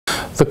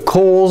the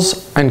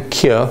cause and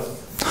cure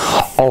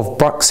of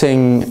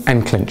bruxing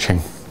and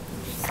clenching.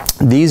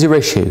 These are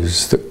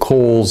issues that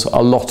cause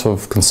a lot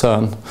of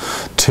concern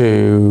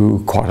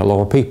to quite a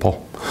lot of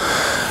people,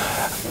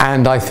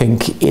 and I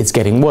think it's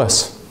getting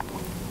worse.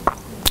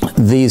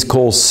 These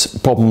cause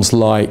problems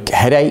like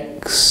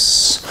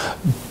headaches,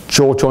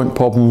 jaw joint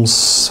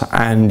problems,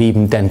 and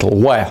even dental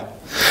wear.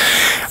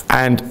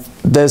 And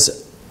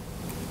there's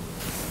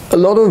a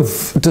lot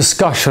of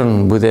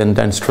discussion within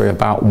dentistry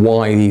about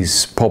why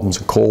these problems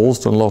are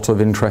caused, and a lot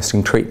of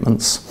interesting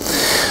treatments.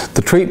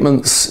 The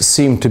treatments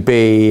seem to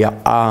be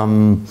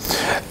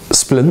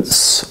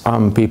splints.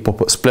 People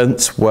put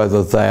splints,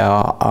 whether they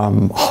are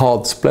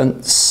hard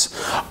splints,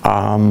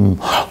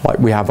 like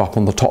we have up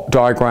on the top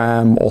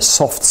diagram, or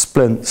soft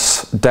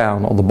splints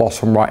down on the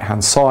bottom right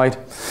hand side.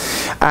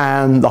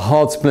 And the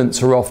hard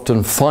splints are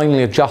often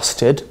finely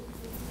adjusted,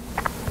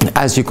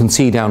 as you can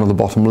see down on the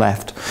bottom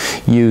left,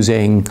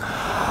 using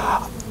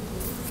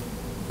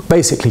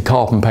basically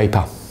carbon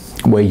paper,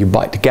 where you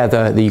bite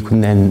together. You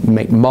can then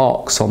make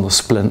marks on the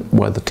splint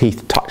where the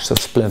teeth touch the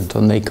splint,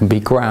 and they can be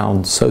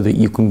ground so that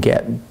you can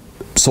get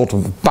sort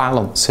of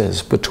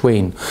balances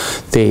between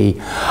the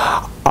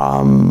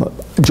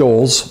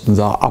jaws,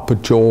 the upper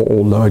jaw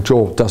or lower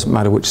jaw, doesn't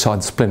matter which side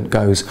the splint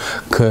goes,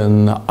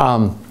 can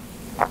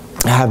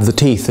have the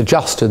teeth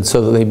adjusted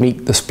so that they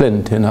meet the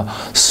splint in a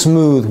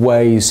smooth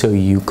way so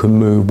you can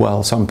move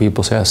well. Some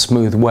people say a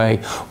smooth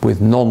way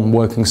with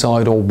non-working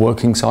side or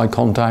working side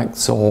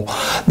contacts, or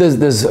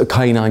there's a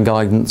canine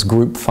guidance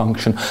group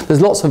function.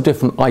 There's lots of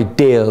different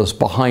ideas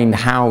behind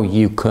how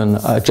you can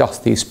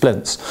adjust these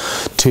splints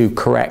to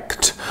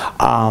correct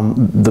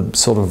the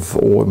sort of,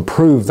 or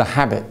improve the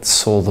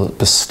habits or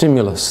the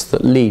stimulus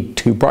that lead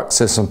to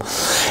bruxism.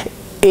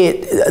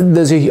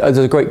 There's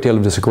a great deal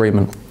of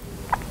disagreement.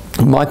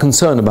 My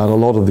concern about a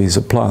lot of these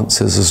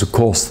appliances is, of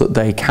course, that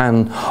they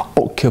can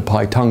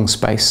occupy tongue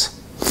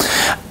space.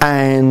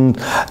 And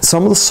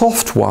some of the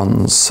soft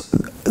ones,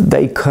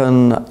 they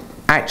can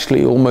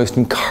actually almost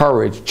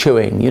encourage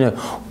chewing. You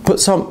know, put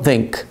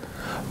something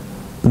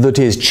that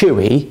is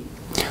chewy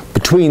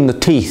between the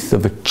teeth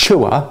of a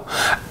chewer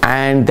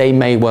and they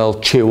may well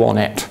chew on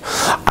it,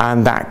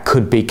 and that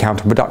could be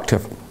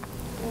counterproductive.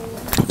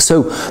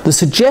 So the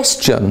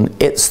suggestion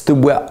is that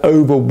we're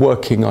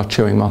overworking our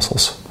chewing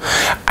muscles,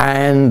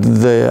 and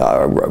the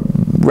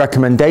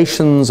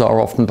recommendations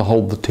are often to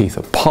hold the teeth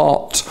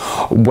apart.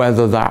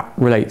 Whether that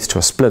relates to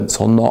a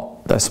splint or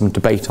not, there's some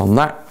debate on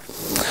that.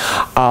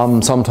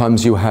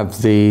 Sometimes you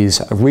have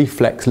these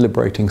reflex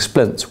liberating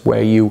splints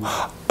where you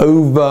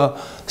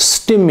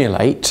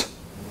overstimulate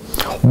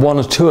one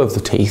or two of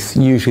the teeth,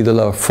 usually the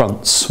lower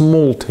front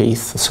small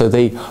teeth, so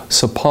they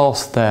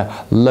surpass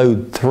their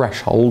load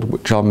threshold,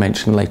 which I'll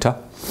mention later,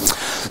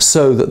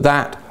 so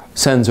that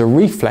sends a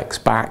reflex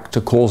back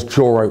to cause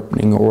jaw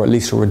opening, or at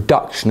least a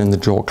reduction in the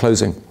jaw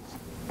closing.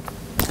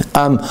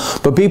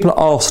 But people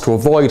are asked to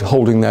avoid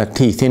holding their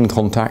teeth in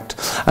contact,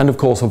 and of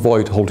course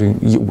avoid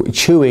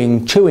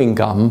chewing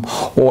gum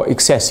or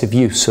excessive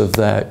use of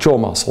their jaw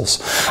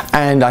muscles.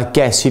 And I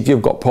guess if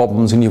you've got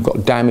problems and you've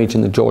got damage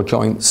in the jaw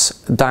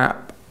joints, that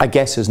I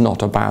guess is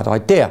not a bad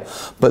idea,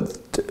 but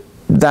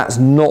that's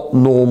not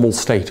normal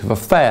state of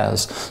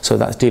affairs, so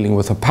that's dealing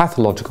with a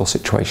pathological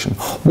situation.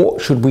 What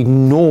should we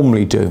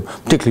normally do,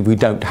 particularly if we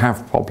don't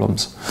have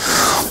problems?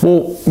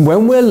 Well,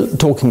 when we're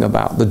talking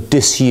about the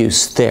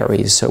disuse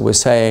theories, so we're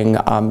saying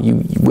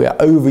we're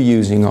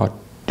overusing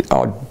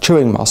our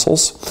chewing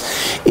muscles,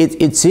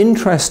 it's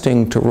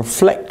interesting to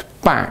reflect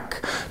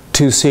back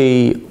to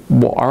see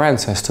what our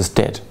ancestors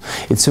did.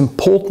 It's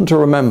important to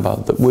remember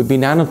that we've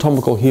been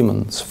anatomical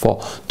humans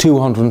for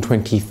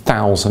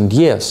 220,000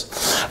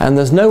 years, and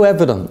there's no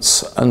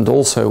evidence, and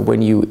also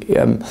when you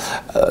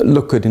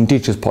look at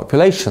indigenous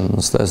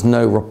populations, there's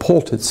no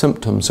reported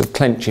symptoms of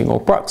clenching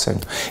or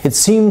bruxing. It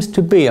seems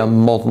to be a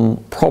modern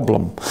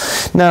problem.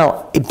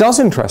 Now, it does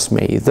interest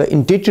me that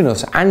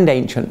indigenous and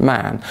ancient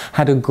man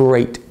had a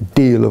great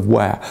deal of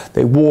wear.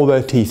 They wore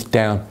their teeth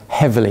down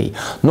heavily.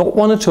 Not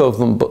one or two of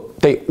them,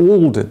 but they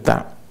all did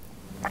that.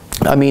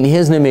 I mean,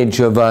 here's an image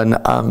of a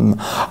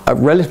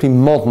relatively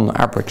modern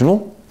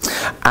Aboriginal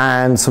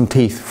and some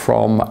teeth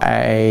from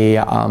a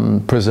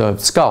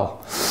preserved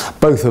skull.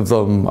 Both of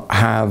them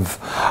have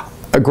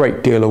a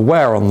great deal of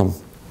wear on them.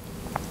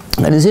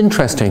 And it's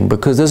interesting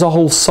because there's a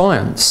whole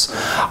science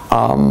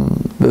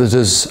that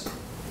is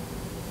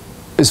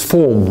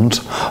formed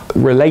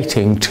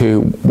relating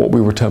to what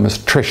we would term as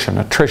attrition.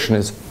 Attrition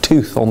is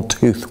tooth on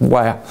tooth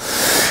wear.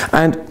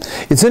 And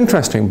it's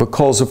interesting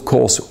because, of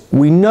course,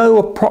 we know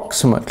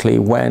approximately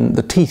when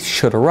the teeth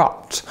should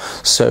erupt.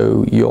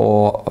 So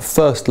your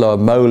first lower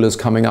molar is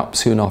coming up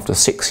soon after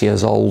 6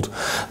 years old,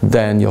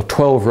 then your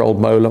 12-year-old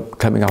molar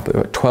coming up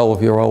at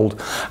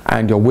 12-year-old,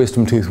 and your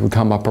wisdom tooth would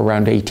come up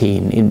around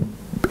 18.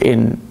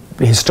 In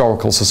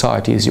historical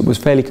societies, it was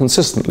fairly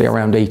consistently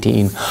around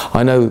 18.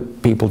 I know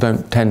people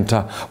don't tend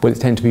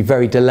to be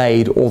very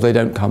delayed, or they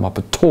don't come up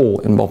at all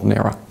in modern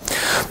era.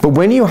 But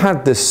when you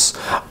had this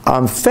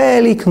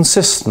fairly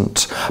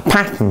consistent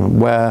pattern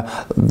where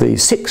the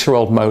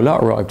 6-year-old molar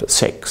arrived at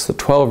 6, the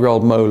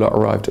 12-year-old molar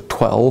arrived at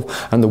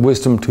 12, and the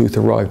wisdom tooth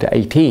arrived at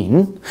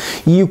 18,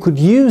 you could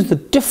use the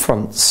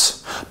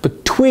difference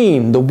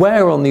between the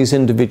wear on these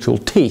individual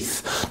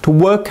teeth to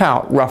work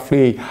out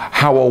roughly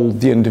how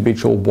old the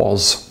individual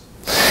was.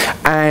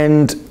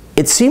 And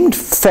it seemed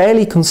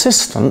fairly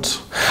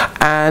consistent,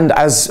 and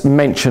as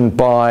mentioned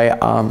by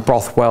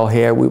Brothwell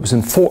here, it was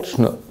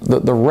unfortunate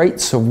that the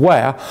rates of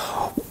wear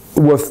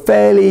were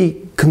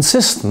fairly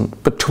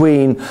consistent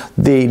between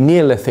the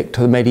Neolithic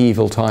to the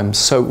medieval times.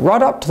 So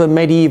right up to the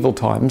medieval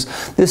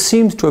times, this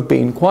seems to have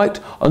been quite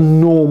a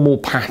normal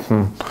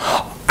pattern,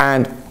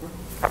 and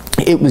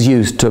it was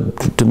used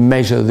to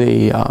measure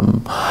the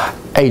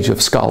age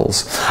of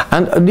skulls.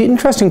 And an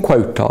interesting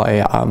quote,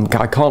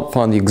 I can't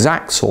find the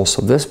exact source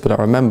of this, but I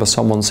remember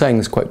someone saying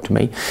this quote to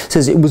me. It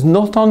says, it was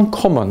not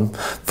uncommon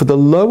for the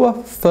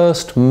lower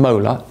first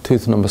molar,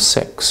 tooth number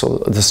 6, or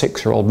the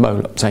 6-year-old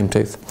molar, same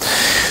tooth,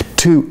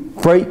 to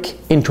break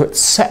into its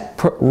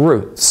separate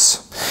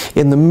roots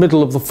in the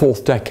middle of the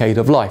 4th decade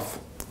of life.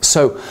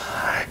 So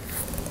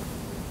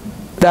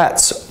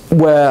that's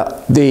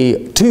where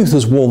the tooth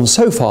has worn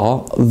so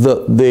far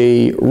that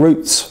the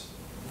roots,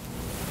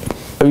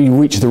 you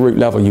reach the root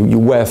level, you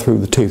wear through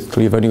the tooth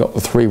till you've only got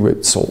the 3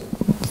 roots or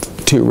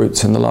 2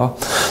 roots in the lower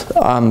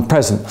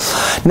present.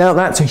 Now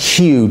that's a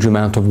huge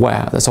amount of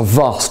wear, that's a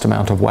vast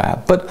amount of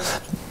wear,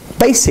 but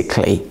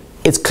basically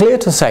it's clear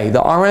to say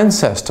that our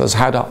ancestors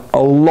had a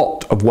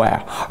lot of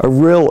wear, a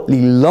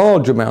really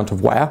large amount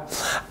of wear,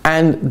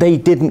 and they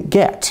didn't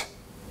get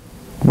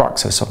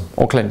bruxism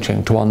or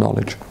clenching to our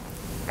knowledge.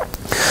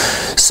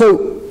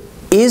 So,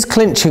 is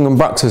clenching and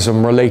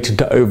bruxism related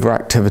to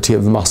overactivity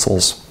of the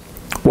muscles?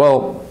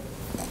 Well,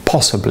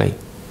 possibly.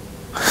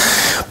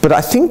 But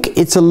I think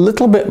it's a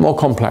little bit more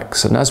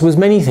complex, and as with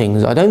many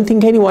things, I don't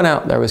think anyone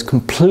out there is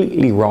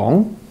completely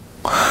wrong.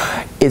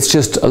 It's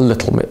just a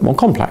little bit more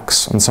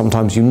complex, and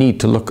sometimes you need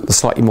to look at the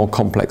slightly more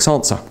complex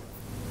answer.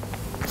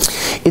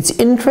 It's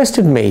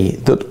interested me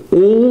that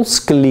all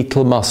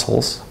skeletal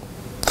muscles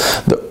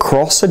that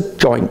cross a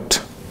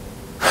joint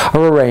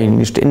are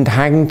arranged in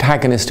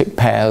antagonistic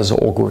pairs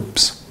or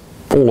groups.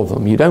 All of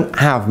them. You don't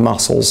have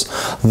muscles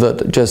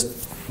that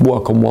just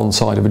work on one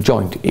side of a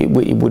joint. It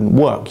wouldn't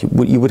work.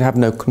 You would have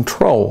no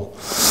control.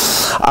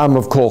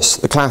 Of course,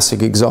 the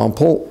classic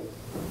example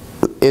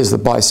is the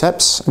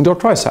biceps and your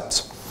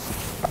triceps.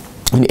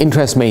 And it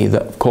interests me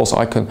that, of course,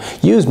 I can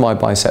use my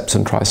biceps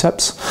and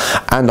triceps,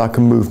 and I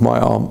can move my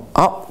arm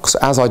up.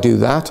 As I do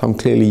that, I'm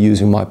clearly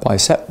using my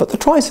bicep, but the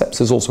triceps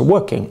is also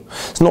working.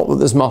 It's not that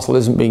this muscle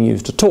isn't being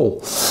used at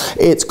all.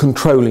 It's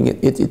controlling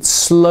it. It's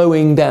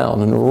slowing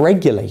down and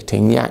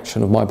regulating the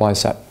action of my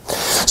bicep.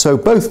 So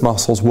both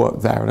muscles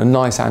work there in a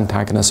nice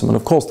antagonism, and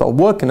of course they'll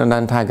work in an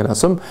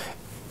antagonism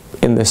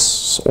in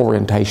this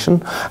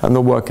orientation, and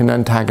they'll work in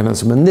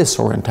antagonism in this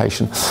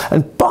orientation.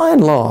 And by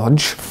and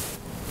large,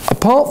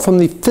 apart from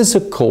the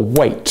physical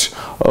weight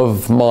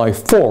of my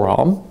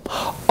forearm,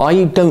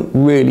 I don't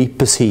really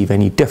perceive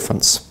any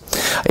difference.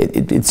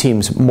 It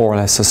seems more or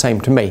less the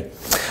same to me.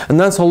 And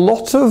that's a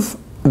lot of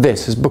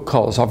this is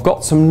because I've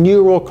got some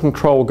neural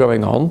control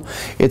going on.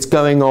 It's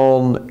going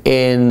on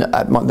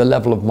at the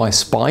level of my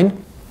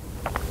spine,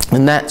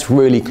 and that's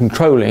really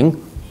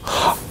controlling,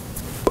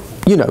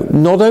 you know,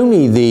 not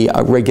only the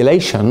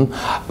regulation,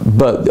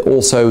 but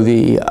also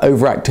the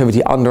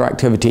overactivity,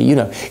 underactivity. You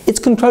know, it's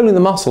controlling the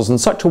muscles in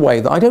such a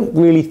way that I don't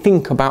really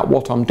think about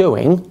what I'm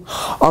doing.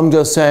 I'm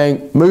just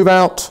saying, move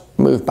out,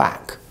 move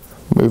back,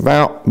 move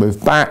out,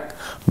 move back,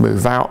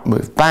 move out,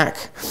 move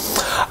back,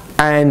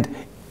 and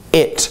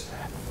it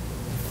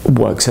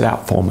works it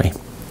out for me.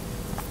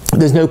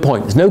 There's no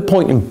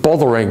point in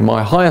bothering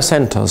my higher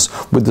centers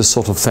with this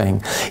sort of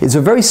thing. It's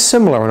very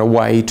similar in a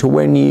way to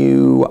when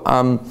you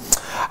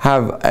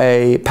have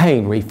a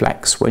pain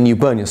reflex when you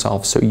burn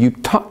yourself. So you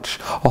touch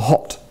a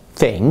hot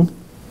thing,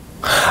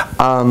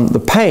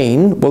 the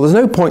pain, well, there's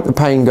no point in the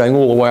pain going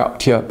all the way up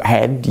to your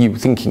head, you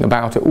thinking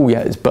about it, oh yeah,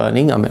 it's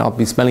burning, I mean, I'll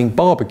be smelling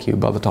barbecue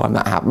by the time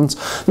that happens.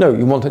 No,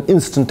 you want an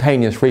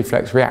instantaneous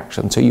reflex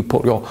reaction, so you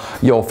put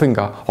your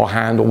finger or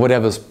hand or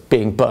whatever's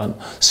being burnt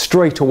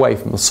straight away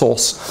from the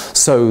source,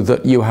 so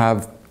that you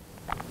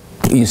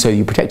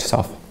protect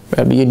yourself.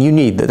 I mean, you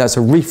need that. That's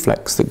a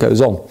reflex that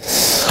goes on.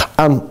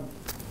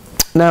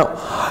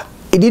 Now,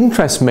 it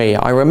interests me.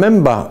 I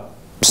remember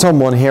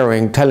someone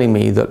telling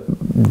me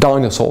that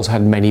dinosaurs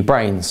had many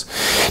brains.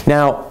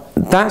 Now,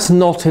 that's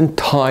not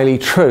entirely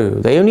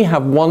true. They only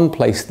have one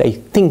place they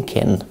think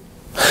in.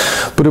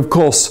 But of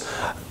course,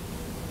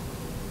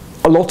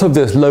 a lot of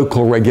this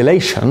local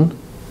regulation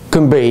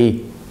can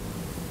be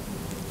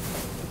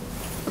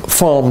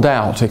farmed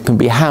out. It can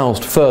be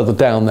housed further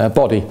down their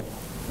body.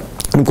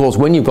 And of course,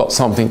 when you've got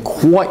something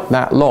quite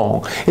that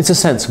long, it's a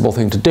sensible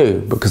thing to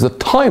do, because the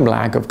time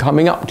lag of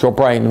coming up to your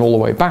brain and all the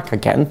way back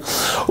again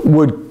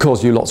would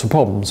cause you lots of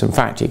problems. In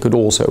fact, it could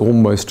also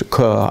almost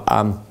occur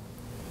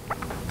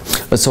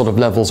sort of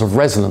levels of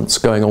resonance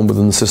going on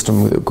within the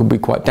system that could be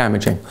quite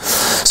damaging.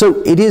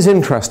 So it is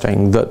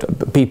interesting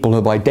that people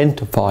have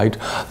identified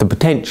the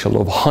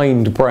potential of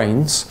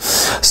hindbrains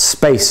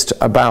spaced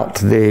about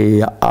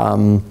the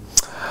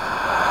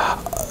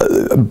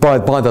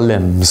by the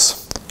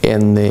limbs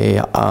in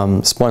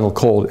the spinal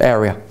cord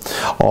area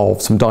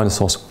of some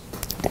dinosaurs.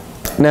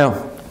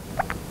 Now,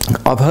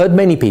 I've heard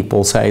many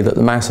people say that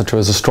the masseter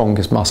is the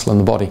strongest muscle in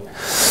the body.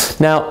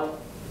 Now,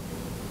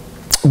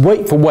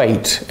 weight for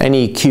weight,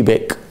 any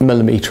cubic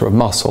millimetre of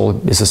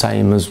muscle is the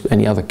same as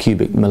any other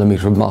cubic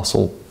millimetre of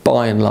muscle,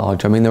 by and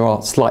large. I mean, there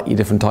are slightly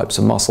different types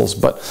of muscles,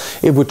 but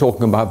if we're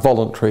talking about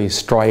voluntary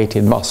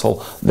striated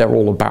muscle, they're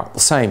all about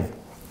the same.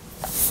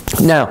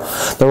 Now,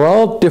 there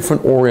are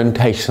different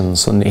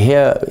orientations, and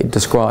here it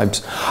describes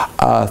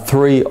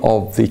 3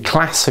 of the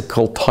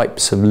classical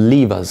types of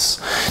levers.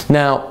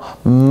 Now,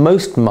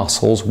 most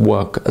muscles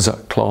work as a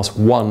class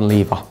 1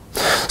 lever.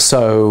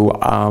 So,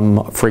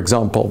 for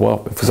example,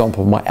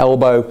 my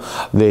elbow,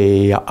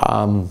 the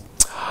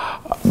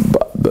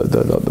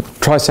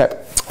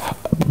tricep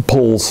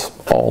pulls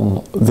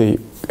on the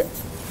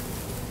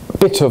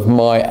bit of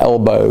my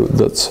elbow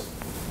that's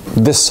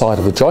this side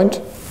of the joint,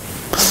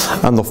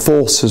 and the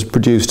force is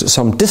produced at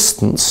some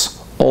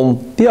distance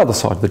on the other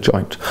side of the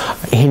joint,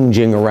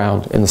 hinging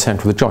around in the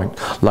centre of the joint,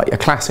 like a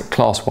classic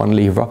class 1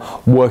 lever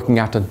working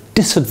at a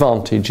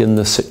disadvantage in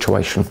this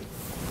situation.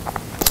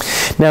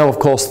 Now, of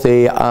course,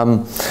 the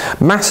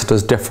masseter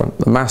is different.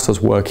 The masseter is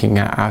working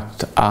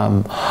at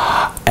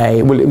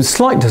it was a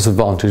slight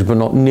disadvantage, but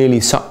not nearly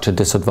such a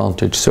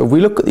disadvantage. So if we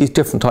look at these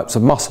different types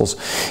of muscles,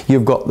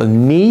 you've got the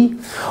knee,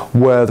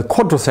 where the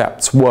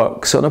quadriceps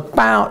works at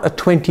about a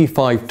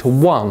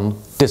 25-to-1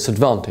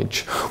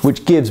 disadvantage,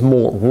 which gives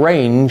more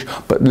range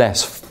but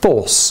less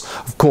force.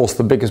 Of course,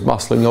 the biggest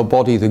muscle in your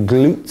body, the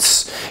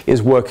glutes,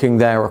 is working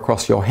there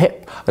across your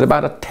hip at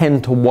about a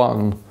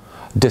 10-to-1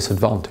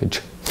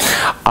 disadvantage,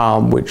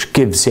 which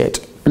gives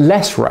it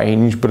less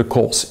range, but of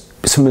course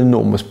some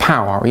enormous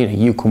power. You know,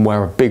 you can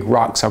wear a big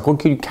rucksack, or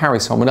you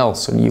carry someone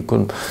else, and you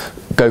can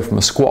go from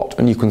a squat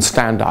and you can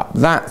stand up.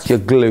 That's your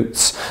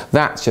glutes.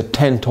 That's your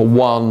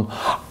 10-to-1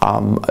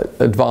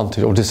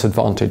 advantage or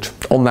disadvantage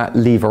on that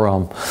lever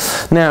arm.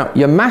 Now,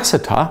 your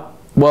masseter,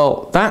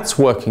 well, that's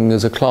working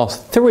as a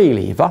class 3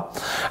 lever,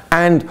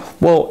 and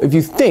well, if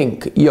you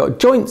think your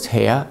joints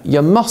here,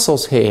 your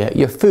muscles here,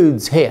 your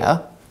food's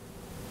here,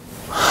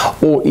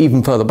 or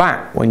even further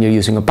back when you're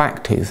using a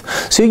back tooth.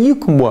 So you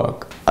can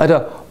work at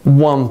a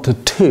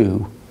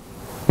 1-to-2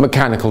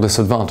 mechanical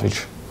disadvantage,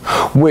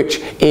 which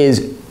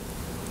is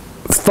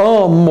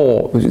far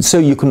more, so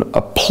you can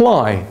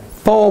apply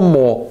far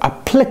more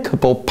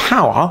applicable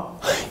power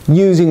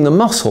using the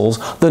muscles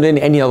than in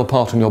any other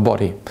part in your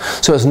body.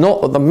 So it's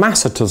not that the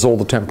masseters or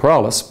the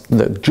temporalis,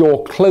 the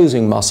jaw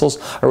closing muscles,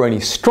 are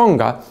any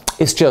stronger,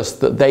 it's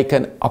just that they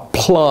can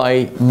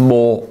apply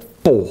more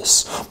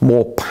force,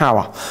 more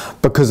power,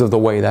 because of the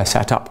way they're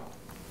set up.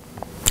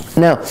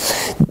 Now,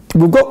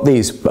 we've got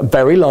these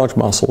very large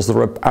muscles that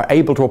are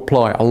able to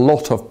apply a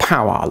lot of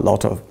power, a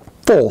lot of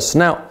force.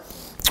 Now,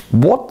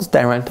 what's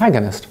their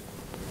antagonist?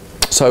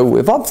 So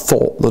if I've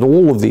thought that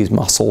all of these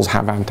muscles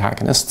have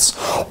antagonists,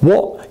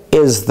 what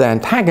is the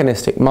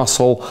antagonistic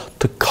muscle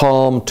to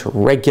calm, to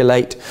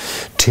regulate,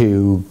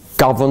 to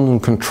govern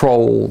and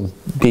control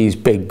these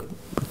big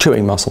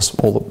chewing muscles,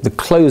 or the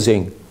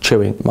closing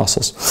chewing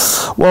muscles?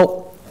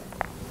 Well,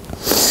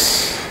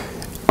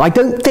 I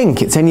don't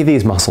think it's any of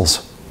these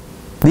muscles.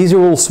 These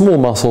are all small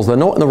muscles. They're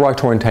not in the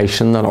right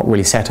orientation. They're not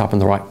really set up in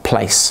the right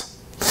place.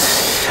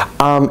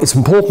 It's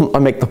important I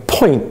make the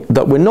point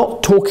that we're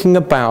not talking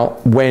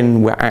about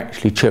when we're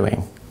actually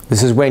chewing.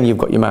 This is when you've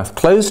got your mouth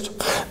closed.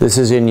 This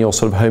is in your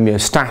sort of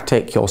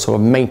homeostatic, your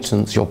sort of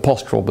maintenance, your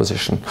postural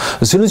position.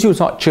 As soon as you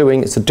start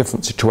chewing, it's a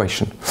different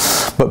situation.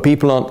 But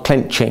people aren't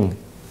clenching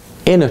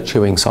in a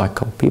chewing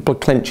cycle. People are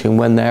clenching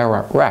when they're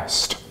at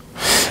rest.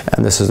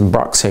 And this is in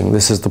Bruxism.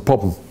 This is the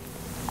problem.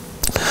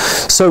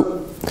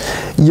 So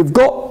you've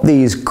got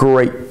these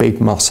great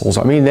big muscles.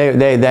 I mean,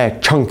 they're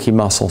chunky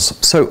muscles.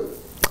 So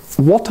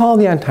what are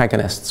the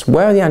antagonists?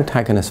 Where are the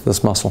antagonists for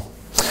this muscle?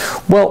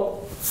 Well,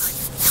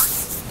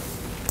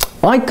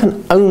 I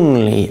can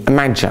only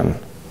imagine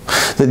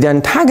that the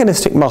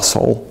antagonistic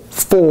muscle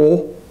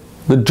for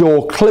the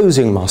jaw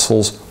closing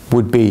muscles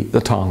would be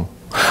the tongue.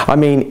 I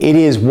mean, it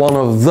is one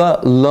of the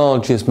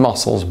largest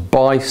muscles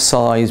by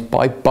size,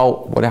 by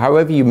bulk,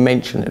 however you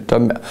mention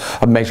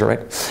it, measure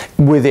it,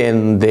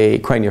 within the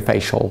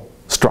craniofacial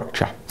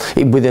structure,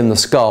 within the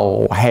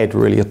skull or head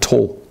really at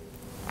all.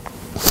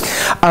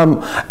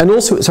 And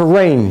also it's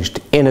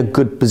arranged in a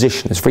good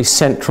position. It's very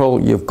central.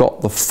 You've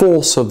got the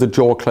force of the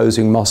jaw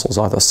closing muscles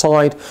either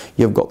side.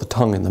 You've got the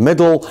tongue in the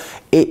middle.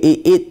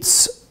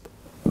 It's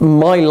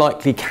my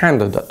likely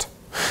candidate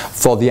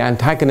for the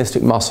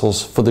antagonistic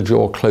muscles for the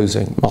jaw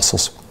closing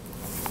muscles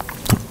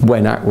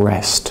when at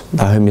rest,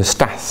 the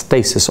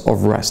homeostasis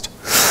of rest.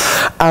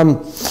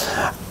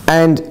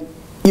 And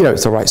you know,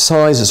 it's the right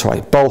size, it's the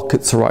right bulk,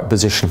 it's the right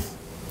position.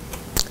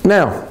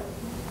 Now,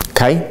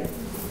 okay,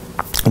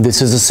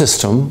 this is a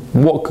system.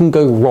 What can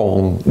go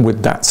wrong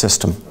with that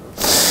system?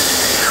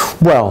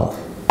 Well,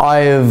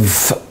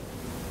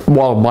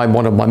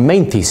 one of my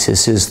main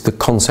theses is the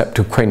concept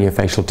of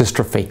craniofacial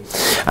dystrophy,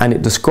 and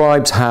it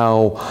describes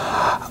how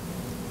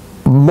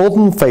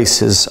modern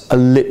faces are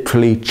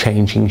literally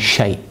changing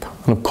shape.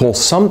 And of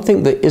course,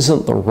 something that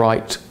isn't the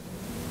right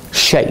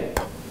shape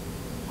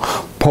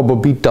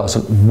probably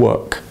doesn't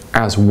work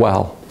as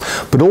well.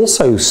 But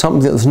also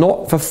something that's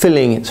not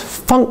fulfilling its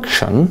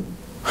function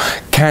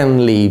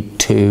can lead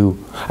to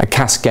a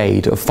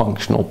cascade of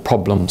functional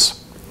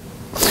problems.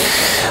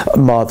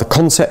 The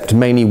concept,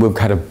 mainly we've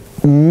had a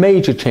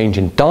major change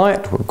in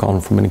diet. We've gone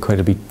from an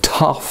incredibly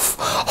tough,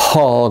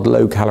 hard,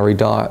 low-calorie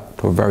diet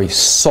to a very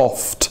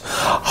soft,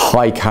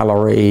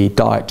 high-calorie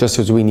diet, just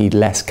as we need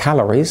less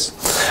calories.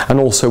 And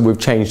also we've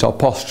changed our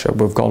posture.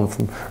 We've gone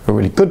from a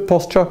really good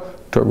posture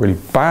to a really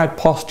bad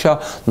posture,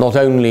 not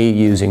only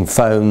using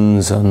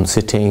phones and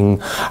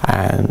sitting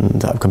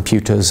and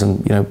computers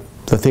and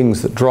the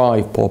things that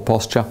drive poor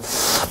posture,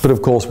 but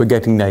of course we're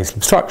getting nasal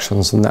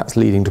obstructions, and that's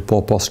leading to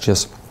poor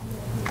postures.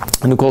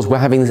 And of course we're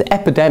having this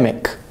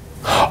epidemic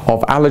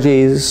of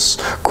allergies,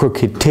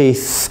 crooked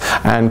teeth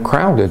and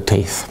crowded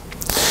teeth.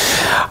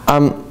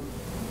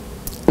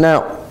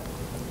 Now,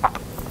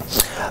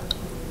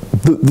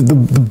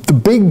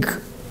 the big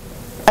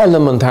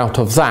element out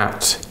of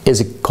that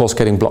is of course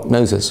getting blocked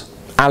noses.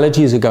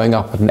 Allergies are going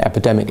up at an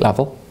epidemic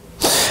level,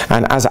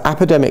 and as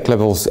epidemic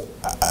levels,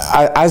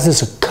 as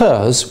this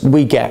occurs,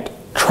 we get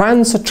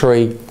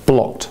transitory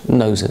blocked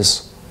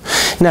noses.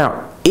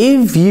 Now,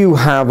 if you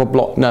have a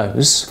blocked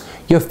nose,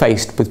 you're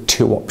faced with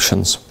two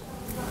options.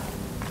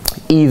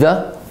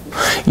 Either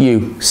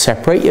you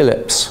separate your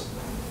lips,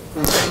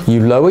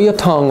 you lower your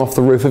tongue off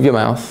the roof of your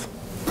mouth,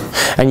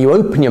 and you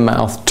open your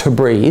mouth to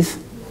breathe,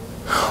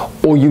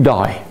 or you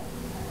die.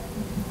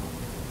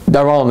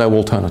 There are no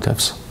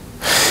alternatives.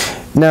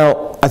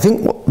 Now, I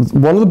think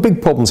one of the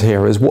big problems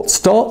here is what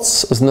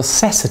starts as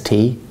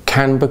necessity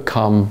can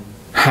become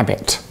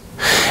habit.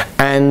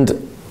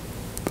 And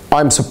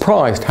I'm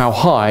surprised how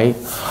high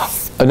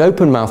an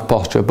open mouth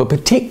posture, but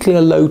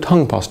particularly a low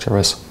tongue posture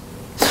is.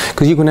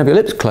 Because you can have your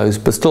lips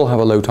closed but still have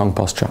a low tongue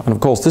posture. And of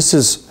course this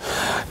is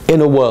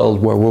in a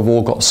world where we've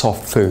all got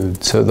soft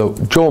food, so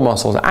the jaw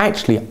muscles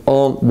actually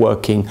aren't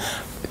working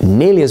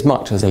nearly as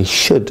much as they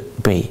should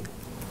be.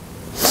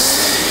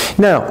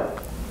 Now,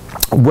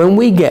 when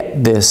we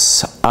get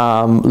this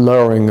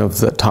lowering of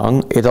the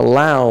tongue, it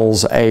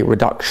allows a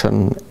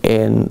reduction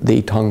in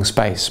the tongue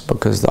space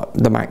because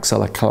the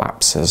maxilla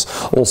collapses.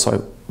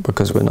 Also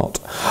because we're not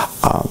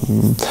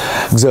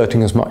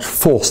exerting as much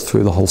force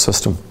through the whole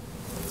system.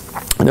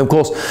 And of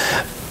course,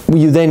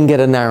 you then get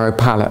a narrow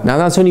palate. Now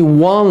that's only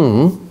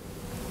one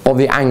of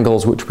the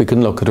angles which we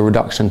can look at a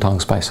reduction in tongue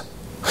space,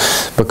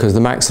 because the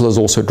maxilla is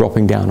also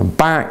dropping down and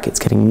back, it's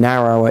getting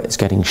narrower, it's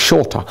getting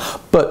shorter.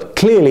 But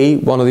clearly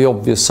one of the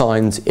obvious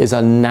signs is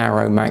a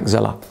narrow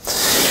maxilla.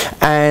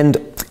 And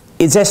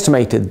it's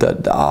estimated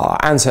that our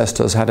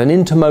ancestors had an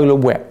intermolar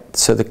width,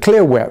 so the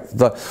clear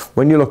width,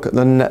 when you look at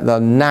the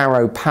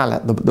narrow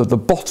palate, the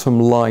bottom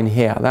line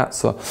here,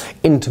 that's the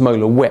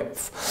intermolar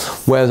width.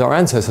 Whereas our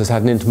ancestors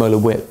had an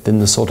intermolar width in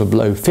the sort of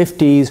low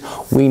 50s,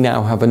 we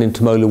now have an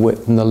intermolar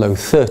width in the low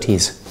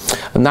 30s.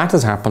 And that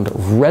has happened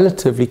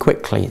relatively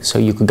quickly. So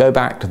you could go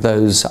back to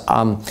those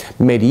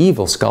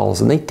medieval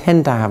skulls, and they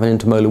tend to have an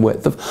intermolar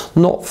width of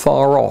not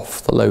far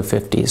off the low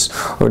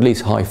 50s, or at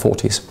least high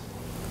 40s.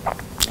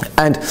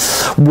 And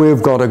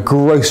we've got a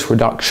gross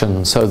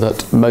reduction so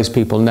that most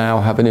people now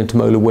have an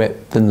intermolar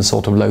width in the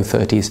sort of low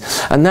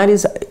 30s. And that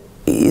is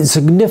a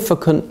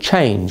significant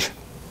change.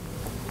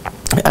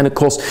 And of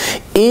course,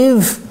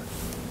 if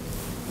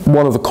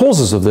one of the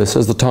causes of this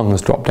is the tongue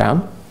has dropped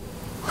down,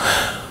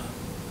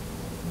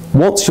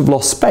 once you've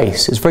lost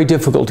space, it's very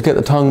difficult to get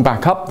the tongue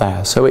back up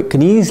there. So it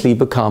can easily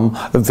become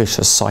a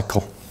vicious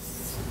cycle.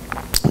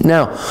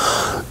 Now,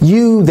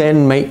 you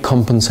then make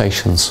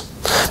compensations,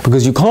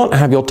 because you can't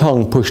have your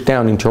tongue pushed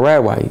down into your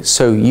airway,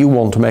 so you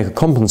want to make a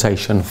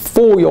compensation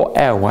for your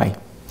airway.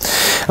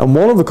 And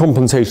one of the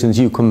compensations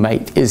you can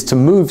make is to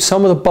move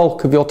some of the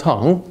bulk of your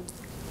tongue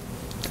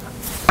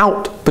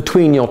out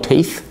between your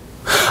teeth.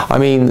 I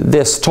mean,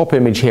 this top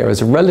image here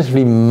is a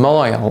relatively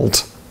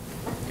mild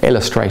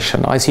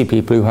illustration. I see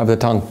people who have their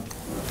tongue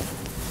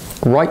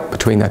right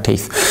between their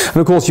teeth. And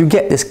of course you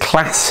get this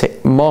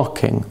classic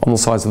marking on the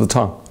sides of the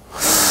tongue.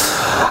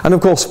 And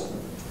of course,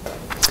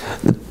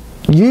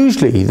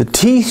 usually the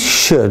teeth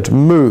should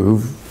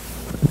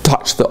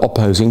touch the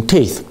opposing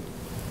teeth.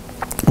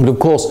 But of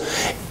course,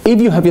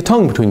 if you have your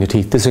tongue between your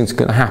teeth, this isn't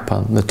going to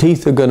happen. The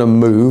teeth are going to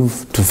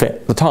move to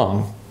fit the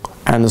tongue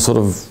and the sort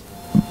of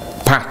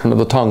pattern of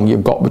the tongue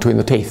you've got between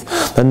the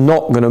teeth. They're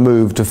not going to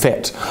move to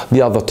fit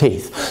the other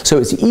teeth. So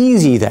it's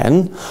easy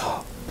then,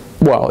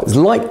 well, it's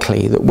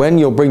likely that when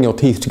you bring your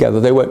teeth together,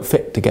 they won't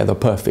fit together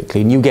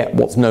perfectly, and you get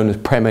what's known as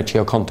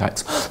premature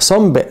contacts.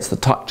 Some bits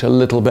that touch a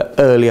little bit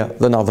earlier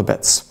than other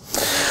bits.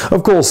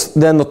 Of course,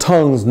 then the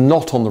tongue's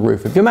not on the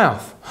roof of your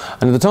mouth.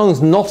 And if the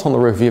tongue's not on the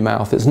roof of your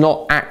mouth, it's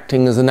not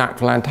acting as a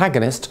natural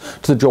antagonist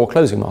to the jaw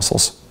closing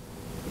muscles.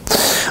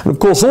 And of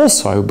course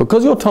also,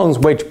 because your tongue's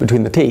wedged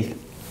between the teeth,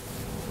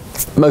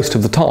 most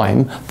of the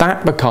time,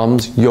 that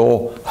becomes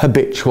your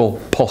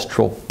habitual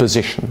postural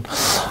position.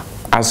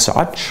 As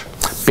such,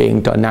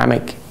 being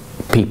dynamic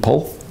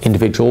people,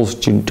 individuals,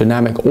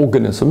 dynamic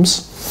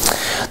organisms,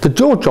 the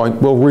jaw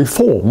joint will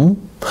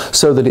reform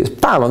so that it's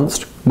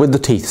balanced with the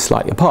teeth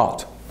slightly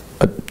apart.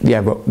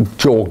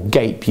 Jaw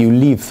gape, you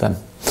leave them.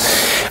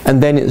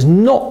 And then it's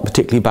not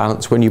particularly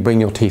balanced when you bring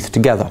your teeth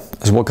together,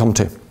 as we'll come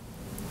to.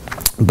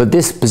 But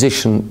this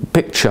position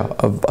picture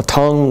of a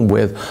tongue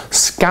with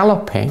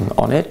scalloping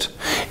on it,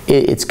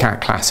 it's kind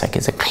of classic.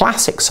 It's a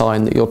classic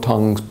sign that your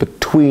tongue's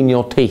between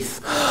your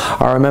teeth.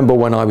 I remember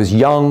when I was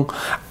young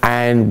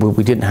and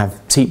we didn't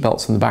have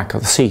seatbelts in the back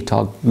of the seat,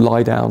 I'd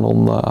lie down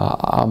on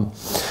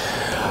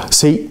the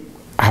seat,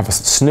 have a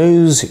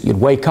snooze, you'd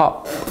wake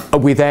up, are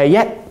we there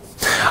yet?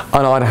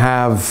 And I'd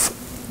have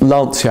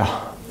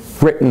Lancia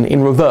written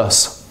in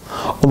reverse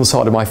on the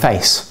side of my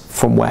face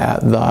from where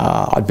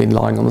I'd been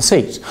lying on the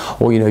seat.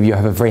 Or, if you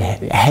have a very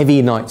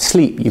heavy night's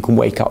sleep, you can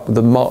wake up with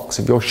the marks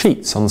of your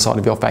sheets on the side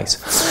of your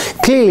face.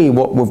 Clearly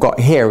what we've got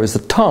here is the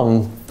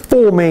tongue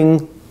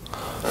forming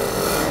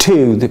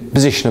to the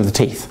position of the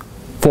teeth,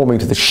 forming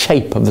to the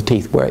shape of the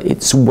teeth where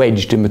it's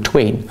wedged in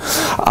between.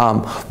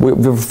 We're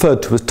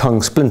referred to as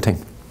tongue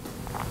splinting.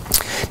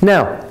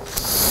 Now,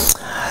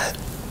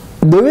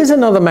 there is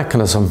another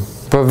mechanism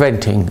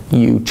preventing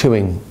you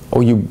chewing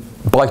or you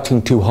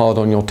biting too hard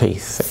on your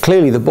teeth.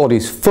 Clearly the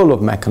body's full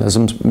of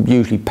mechanisms,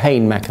 usually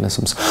pain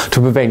mechanisms,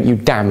 to prevent you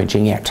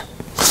damaging it.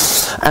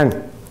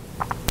 And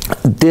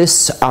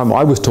this, I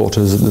was taught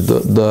as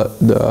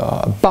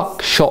the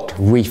buckshot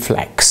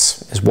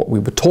reflex is what we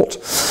were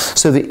taught.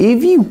 So that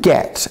if you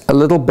get a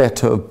little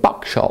bit of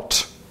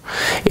buckshot,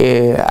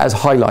 as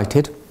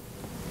highlighted,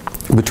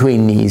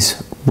 between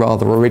these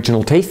rather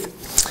original teeth,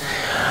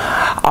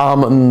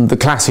 the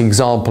classic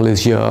example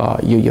is you're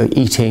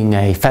eating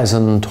a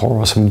pheasant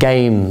or some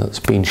game that's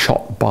been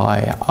shot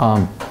by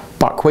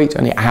buckwheat,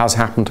 and it has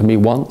happened to me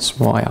once.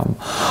 My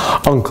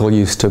uncle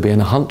used to be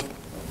in a hunt,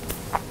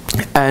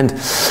 and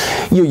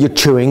you're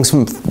chewing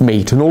some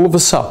meat, and all of a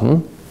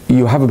sudden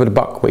you have a bit of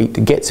buckwheat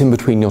that gets in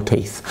between your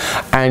teeth,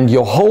 and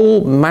your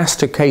whole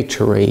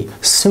masticatory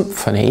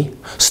symphony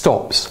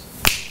stops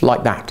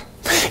like that.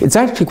 It's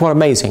actually quite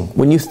amazing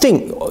when you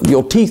think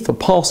your teeth are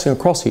passing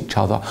across each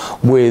other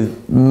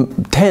with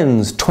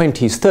 10s,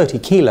 20s, 30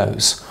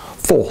 kilos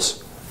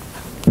force.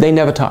 They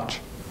never touch.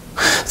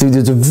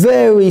 There's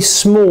very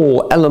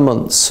small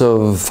elements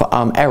of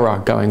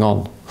error going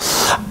on.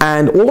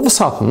 And all of a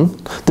sudden,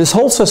 this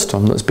whole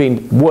system that's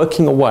been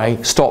working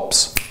away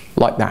stops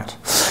like that.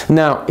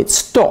 Now, it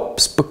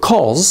stops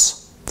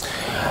because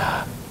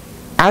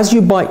as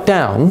you bite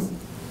down,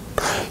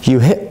 you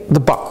hit the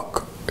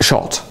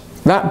buckshot.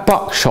 That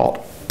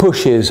buckshot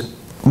pushes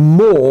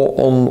more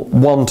on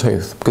one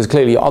tooth, because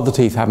clearly your other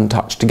teeth haven't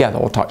touched together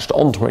or touched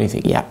onto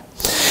anything yet.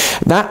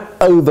 That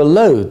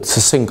overloads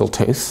a single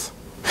tooth,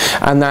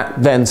 and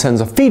that then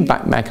sends a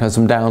feedback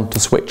mechanism down to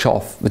switch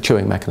off the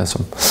chewing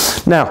mechanism.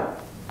 Now,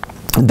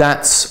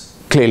 that's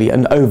clearly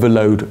an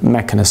overload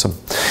mechanism.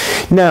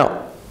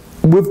 Now,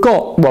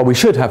 we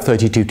should have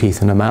 32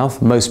 teeth in the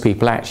mouth. Most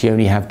people actually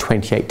only have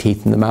 28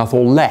 teeth in the mouth,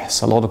 or less.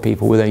 A lot of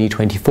people with only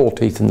 24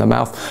 teeth in the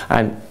mouth,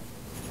 and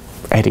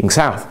heading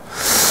south.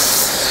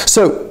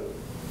 So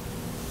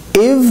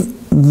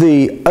if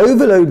the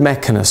overload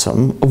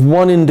mechanism of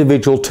one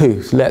individual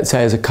tooth, let's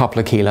say, is a couple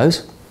of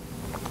kilos,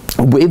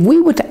 if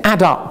we were to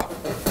add up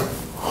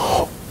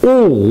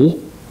all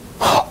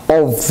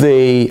of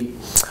the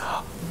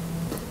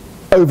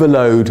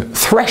overload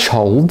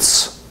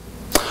thresholds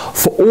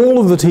for all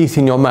of the teeth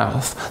in your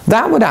mouth,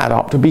 that would add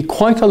up to be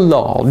quite a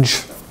large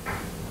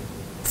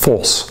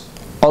force.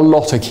 A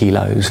lot of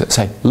kilos, let's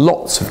say,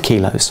 lots of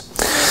kilos.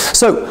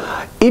 So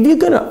if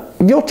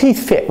your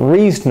teeth fit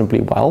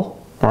reasonably well,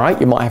 all right,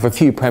 you might have a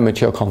few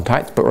premature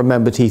contacts, but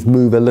remember, teeth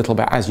move a little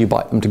bit as you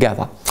bite them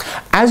together.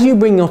 As you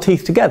bring your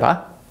teeth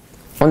together,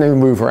 and then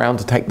move around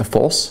to take the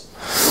force,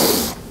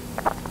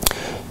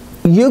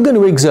 you're going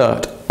to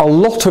exert a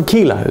lot of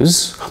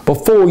kilos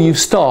before you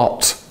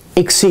start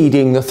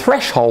exceeding the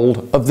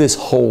threshold of this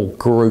whole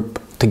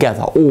group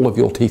together, all of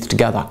your teeth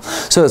together.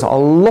 So there's a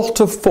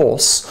lot of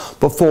force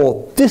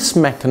before this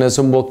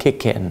mechanism will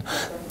kick in.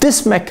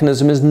 This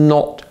mechanism is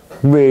not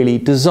really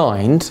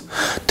designed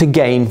to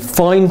gain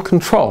fine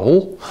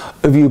control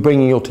of you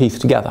bringing your teeth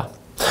together.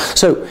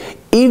 So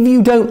if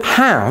you don't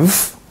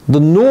have the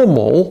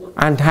normal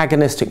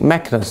antagonistic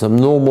mechanism,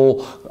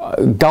 normal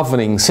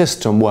governing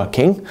system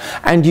working,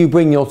 and you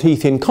bring your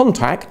teeth in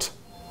contact,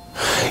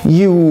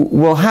 you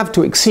will have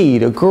to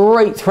exceed a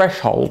great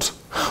threshold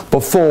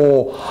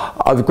before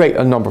a great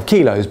number of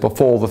kilos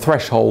before the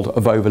threshold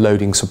of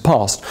overloading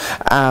surpassed,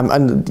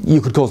 and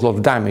you could cause a lot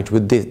of damage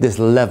with this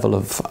level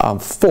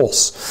of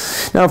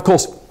force. Now, of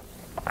course,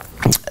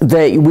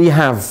 we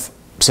have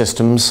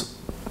systems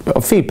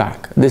of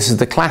feedback. This is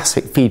the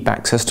classic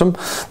feedback system.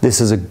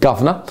 This is a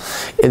governor.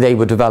 They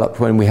were developed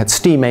when we had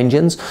steam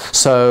engines.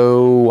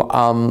 So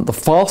the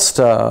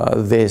faster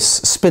this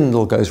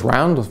spindle goes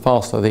round, the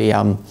faster the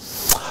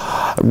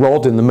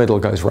rod in the middle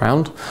goes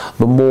round,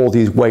 the more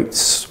these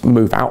weights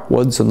move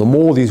outwards, and the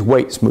more these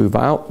weights move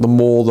out, the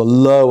more the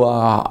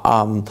lower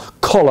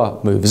collar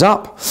moves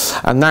up,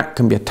 and that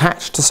can be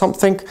attached to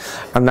something,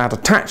 and that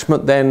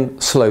attachment then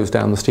slows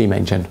down the steam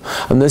engine.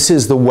 And this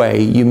is the way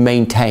you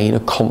maintain a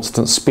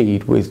constant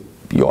speed with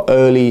your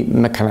early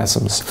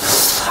mechanisms.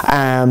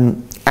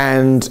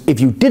 And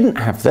if you didn't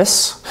have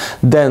this,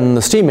 then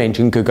the steam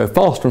engine could go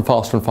faster and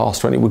faster and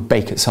faster, and it would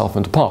bake itself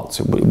into parts.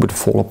 It would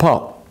fall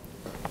apart.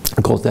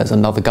 Of course, there's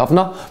another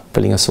governor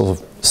filling a sort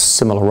of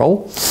similar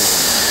role.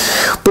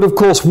 But of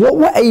course, what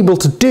we're able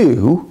to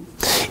do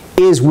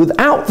is,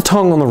 without the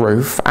tongue on the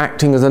roof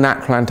acting as a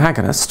natural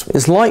antagonist,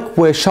 it's like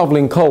we're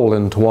shoveling coal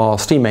into our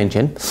steam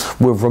engine.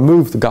 We've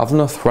removed the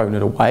governor, thrown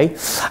it away,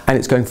 and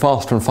it's going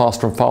faster and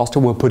faster and faster.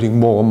 We're putting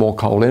more and more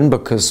coal in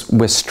because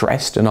we're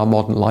stressed in our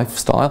modern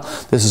lifestyle.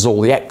 This is all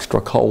the extra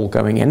coal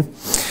going in.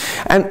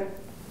 And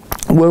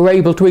we're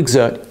able to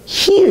exert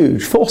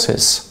huge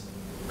forces.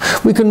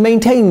 We can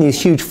maintain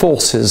these huge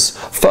forces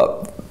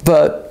for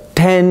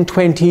 10,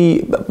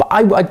 20,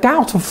 I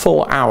doubt a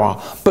full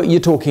hour, but you're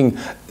talking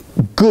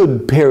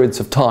good periods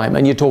of time,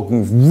 and you're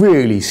talking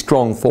really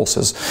strong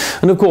forces.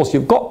 And of course,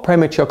 you've got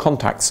premature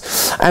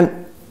contacts,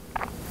 and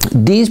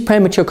these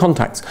premature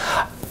contacts,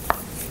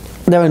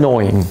 they're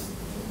annoying.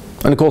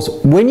 And of course,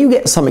 when you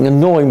get something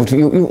annoying,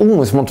 you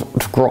almost want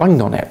to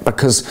grind on it,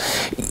 because,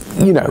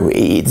 you know,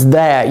 it's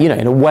there, you know,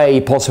 in a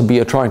way, possibly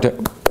you're trying to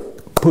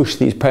push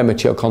these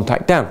premature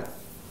contact down,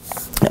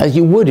 as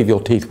you would if your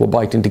teeth were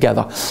biting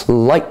together,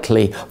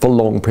 likely for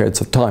long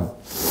periods of time.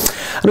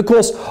 And of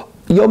course,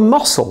 your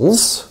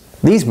muscles,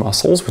 these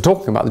muscles, we're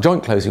talking about the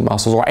joint closing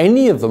muscles, or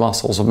any of the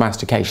muscles of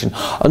mastication,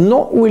 are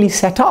not really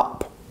set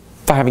up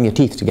for having your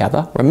teeth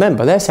together.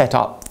 Remember, they're set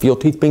up for your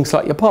teeth being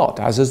slightly apart,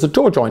 as is the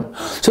jaw joint.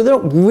 So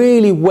they're not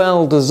really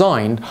well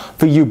designed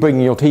for you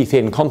bringing your teeth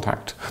in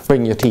contact,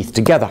 bringing your teeth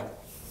together.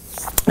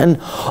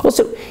 And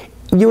also,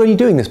 you're only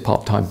doing this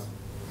part-time.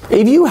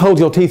 If you hold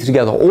your teeth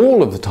together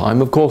all of the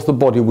time, of course the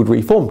body would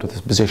reform to this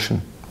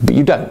position, but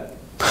you don't.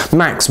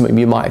 Maximum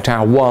you might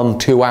have 1 or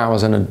 2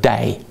 hours in a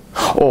day,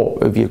 or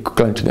if you're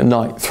clenching at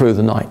night, through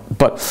the night.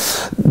 But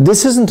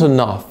this isn't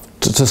enough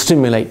to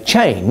stimulate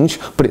change,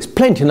 but it's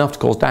plenty enough to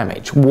cause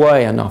damage,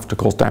 way enough to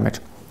cause damage.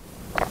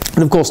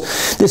 And of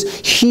course, this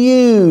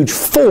huge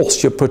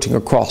force you're putting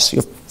across,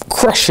 you're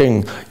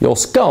crushing your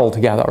skull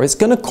together, it's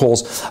going to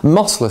cause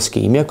muscle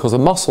ischemia, because the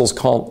muscles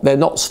they're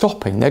not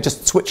stopping, they're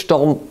just switched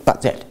on,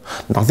 that's it.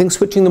 Nothing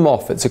switching them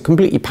off. It's a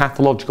completely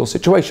pathological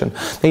situation.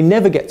 They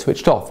never get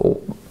switched off, or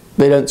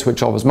they don't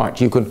switch off as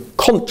much. You can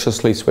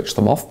consciously switch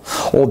them off,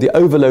 or the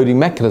overloading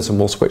mechanism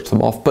will switch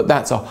them off, but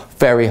that's a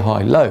very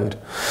high load.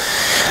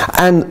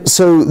 And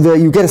so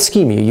you get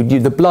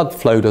ischemia, the blood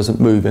flow doesn't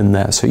move in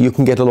there, so you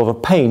can get a lot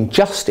of pain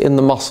just in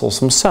the muscles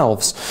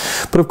themselves.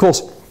 But of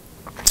course,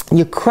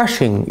 you're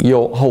crushing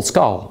your whole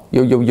skull.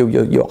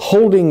 You're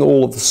holding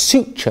all of the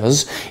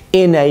sutures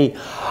in a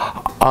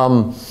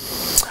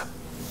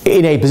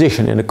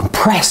position, in a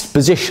compressed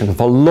position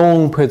for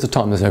long periods of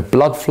time. There's no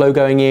blood flow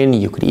going in.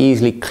 You could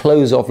easily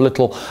close off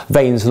little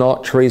veins and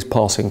arteries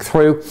passing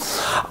through.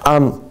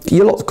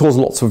 You cause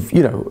lots of,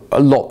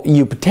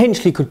 you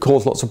potentially could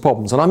cause lots of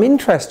problems. And I'm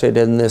interested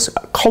in this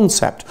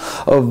concept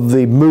of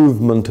the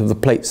movement of the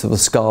plates of the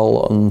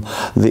skull and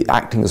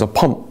acting as a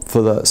pump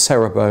for the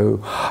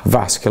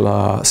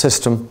cerebrovascular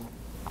system.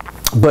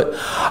 But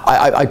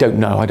I don't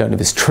know. I don't know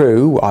if it's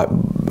true. I've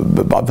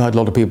heard a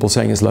lot of people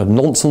saying it's a load of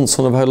nonsense,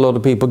 and I've heard a lot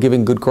of people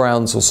giving good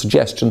grounds or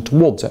suggestion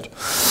towards it.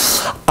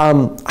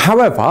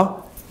 However,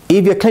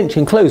 if you're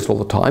clenching closed all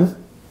the time,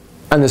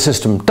 and the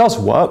system does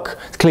work,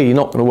 it's clearly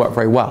not going to work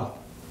very well.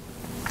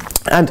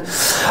 And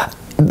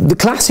the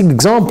classic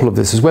example of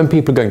this is when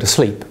people are going to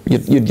sleep.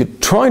 You're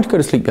trying to go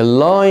to sleep, you're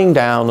lying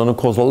down, and of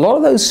course a lot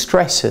of those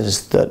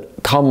stresses that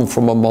come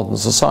from a modern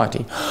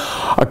society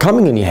are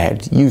coming in your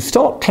head. You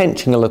start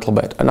clenching a little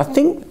bit, and I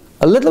think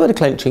a little bit of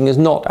clenching is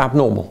not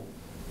abnormal.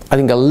 I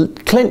think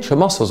clench your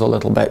muscles a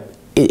little bit,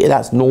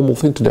 that's a normal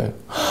thing to do.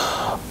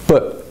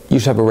 But you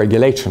should have a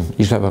regulation,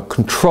 you should have a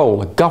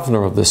control, a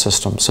governor of the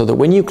system, so that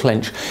when you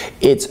clench,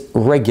 it's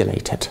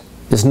regulated.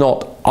 It's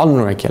not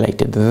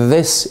unregulated.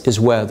 This is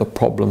where the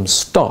problem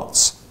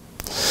starts.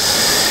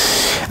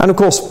 And of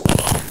course,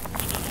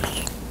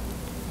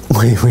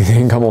 we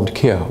then come on to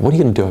cure. What are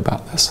you going to do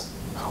about this?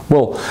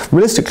 Well,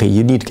 realistically,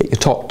 you need to get your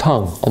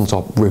tongue on the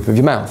top roof of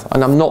your mouth.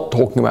 And I'm not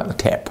talking about the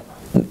tip.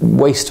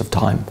 Waste of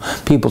time.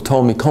 People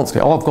told me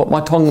constantly, oh, I've got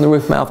my tongue in the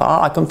roof of my mouth,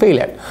 I can feel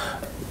it.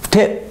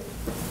 Tip,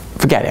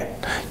 forget it.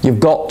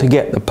 You've got to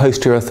get the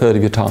posterior third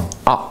of your tongue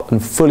up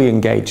and fully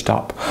engaged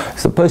up.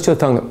 It's the posterior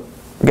tongue that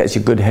gets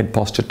you good head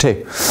posture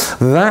too.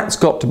 That's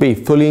got to be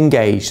fully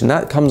engaged, and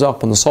that comes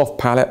up on the soft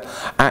palate,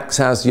 acts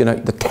as,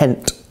 the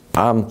tent,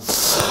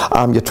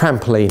 your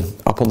trampoline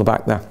up on the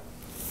back there.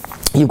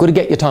 You've got to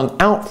get your tongue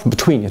out from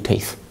between your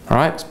teeth. All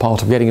right, it's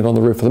part of getting it on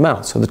the roof of the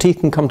mouth. So the teeth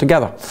can come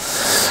together.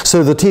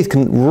 So the teeth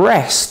can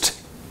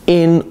rest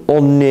in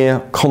or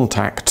near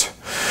contact.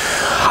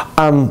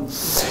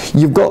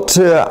 You've got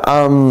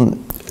to,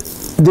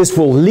 this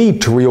will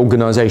lead to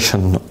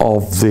reorganization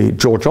of the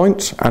jaw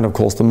joint and of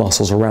course the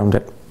muscles around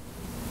it.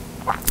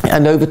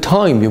 And over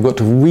time you've got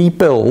to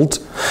rebuild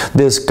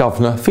this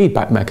governor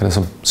feedback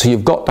mechanism. So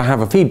you've got to have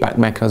a feedback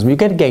mechanism. You've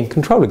got to gain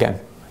control again.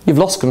 You've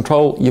lost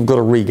control, you've got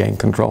to regain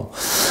control.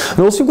 And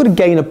also you've got to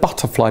gain a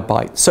butterfly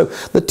bite. So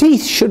the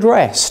teeth should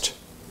rest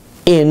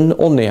in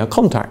or near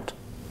contact.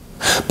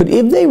 But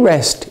if they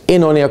rest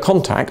in or near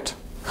contact,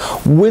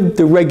 with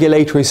the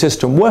regulatory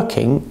system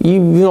working,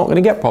 you're not going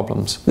to get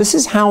problems. This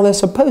is how they're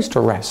supposed to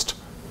rest.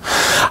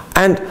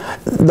 And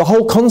the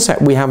whole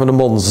concept we have in a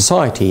modern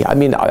society, I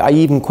mean, I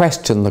even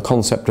question the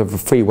concept of a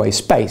freeway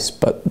space,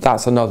 but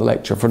that's another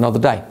lecture for another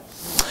day,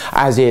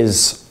 as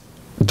is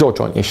jaw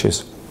joint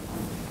issues.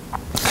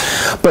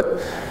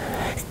 But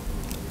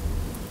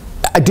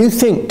I do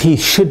think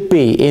teeth should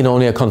be in or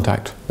near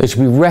contact. They should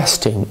be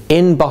resting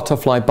in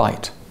butterfly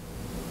bite.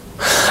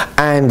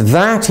 And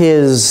that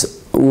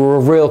is a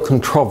real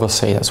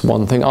controversy. That's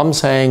one thing. I'm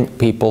saying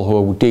people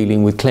who are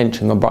dealing with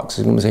clenching or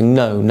bruxism are saying,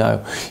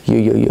 no,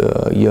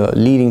 you're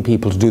leading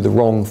people to do the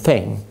wrong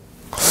thing.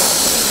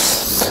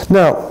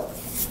 Now,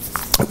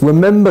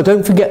 remember,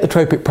 don't forget the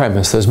tropic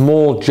premise. There's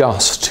more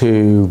just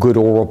to good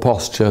oral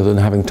posture than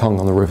having tongue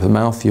on the roof of the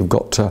mouth. You've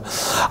got to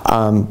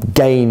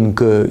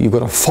you've got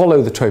to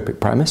follow the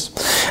tropic premise,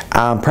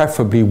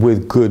 preferably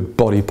with good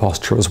body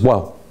posture as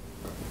well.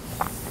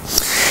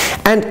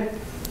 And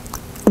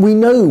we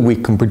know we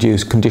can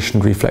produce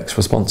conditioned reflex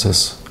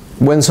responses.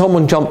 When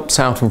someone jumps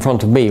out in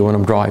front of me when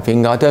I'm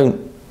driving, I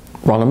don't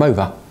run them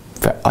over.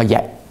 I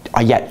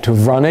yet to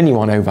run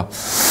anyone over.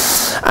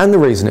 And the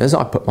reason is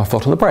I put my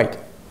foot on the brake.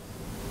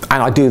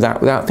 And I do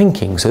that without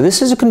thinking. So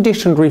this is a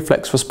conditioned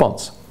reflex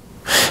response.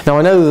 Now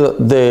I know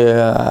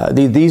that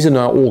these are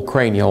not all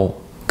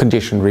cranial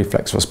conditioned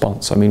reflex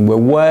response. I mean, we're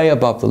way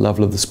above the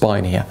level of the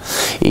spine here,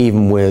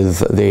 even with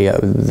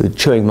the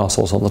chewing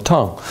muscles on the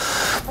tongue.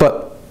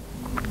 But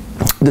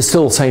the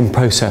still same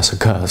process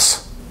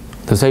occurs.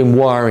 The same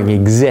wiring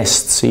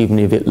exists, even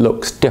if it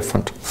looks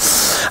different.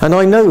 And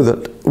I know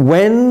that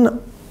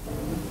when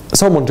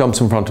someone jumps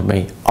in front of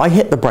me, I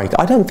hit the brake.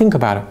 I don't think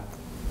about it.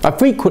 I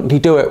frequently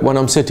do it when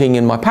I'm sitting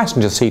in my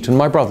passenger seat and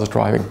my brother's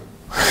driving,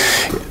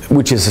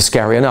 which is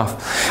scary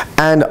enough.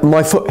 And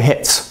my foot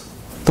hits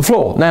the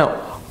floor.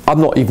 Now, I'm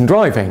not even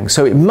driving,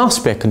 so it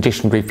must be a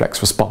conditioned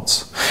reflex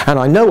response. And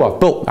I know I've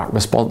built that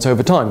response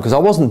over time because I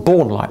wasn't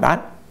born like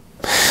that.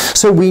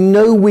 So we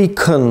know we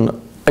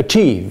can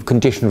achieve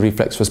conditioned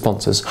reflex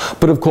responses,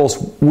 but of course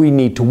we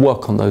need to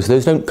work on those.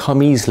 Those don't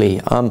come easily.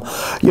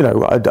 You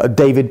know,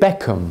 David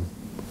Beckham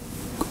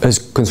has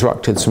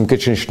constructed some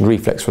conditioned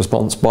reflex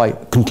response by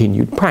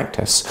continued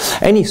practice.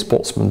 Any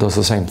sportsman does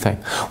the same thing.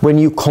 When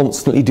you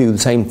constantly do the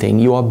same thing,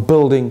 you are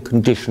building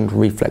conditioned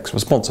reflex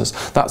responses.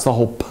 That's the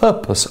whole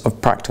purpose of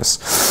practice.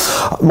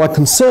 My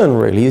concern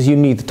really is you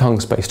need the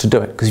tongue space to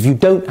do it, because if you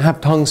don't have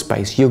tongue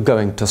space, you're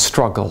going to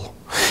struggle.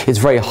 It's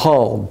very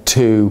hard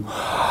to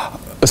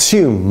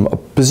assume a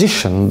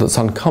position that's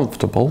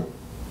uncomfortable,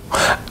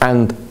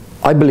 and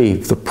I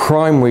believe the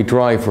primary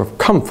driver of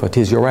comfort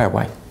is your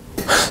airway.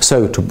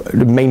 So to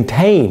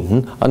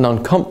maintain an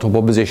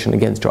uncomfortable position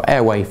against your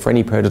airway for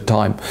any period of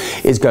time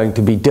is going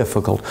to be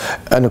difficult.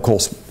 And of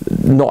course,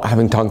 not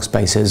having tongue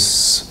space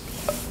is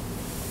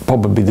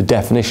probably the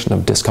definition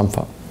of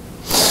discomfort.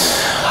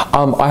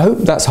 I hope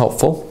that's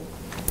helpful.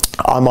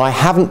 I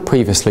haven't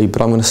previously,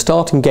 but I'm going to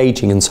start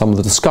engaging in some of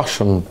the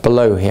discussion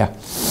below here.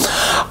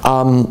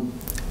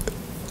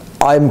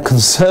 I'm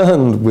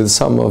concerned with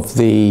some of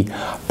the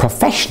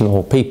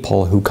professional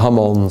people who come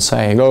on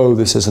saying, oh,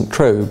 this isn't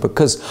true,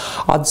 because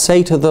I'd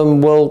say to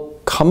them, well,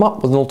 come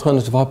up with an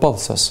alternative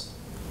hypothesis.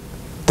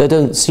 There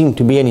don't seem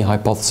to be any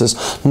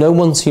hypothesis. No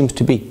one seems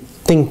to be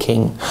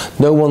thinking.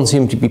 No one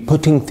seems to be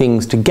putting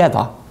things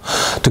together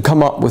to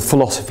come up with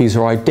philosophies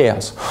or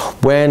ideas.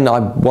 When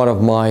one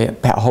of my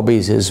pet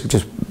hobbies is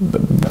just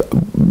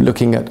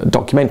looking at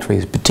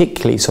documentaries,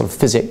 particularly sort of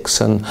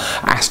physics and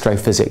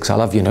astrophysics. I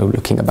love,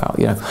 looking about,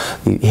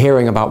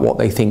 hearing about what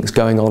they think is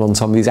going on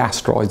some of these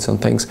asteroids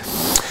and things.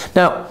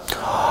 Now,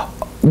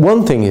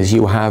 one thing is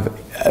you have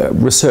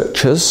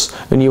researchers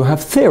and you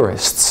have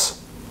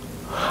theorists.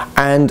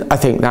 And I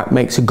think that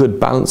makes a good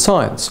balanced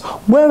science.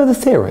 Where are the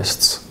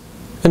theorists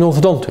in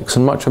orthodontics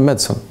and much of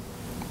medicine?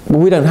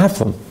 Well, we don't have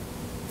them.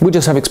 We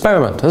just have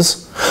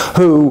experimenters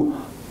who,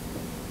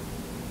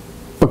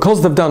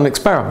 because they've done an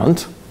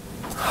experiment,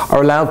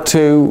 are allowed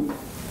to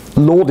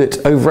lord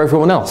it over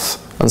everyone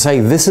else and say,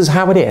 this is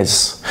how it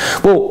is.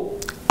 Well,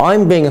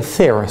 I'm being a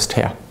theorist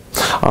here.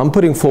 I'm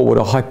putting forward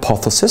a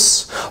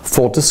hypothesis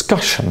for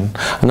discussion,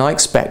 and I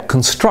expect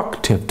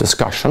constructive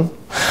discussion,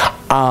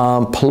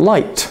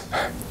 polite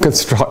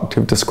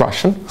constructive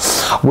discussion.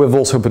 We've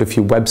also put a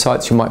few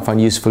websites you might find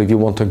useful if you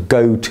want to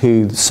go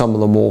to some of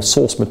the more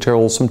source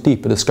materials, some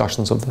deeper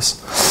discussions of this.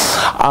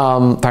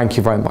 Thank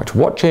you very much for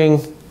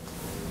watching.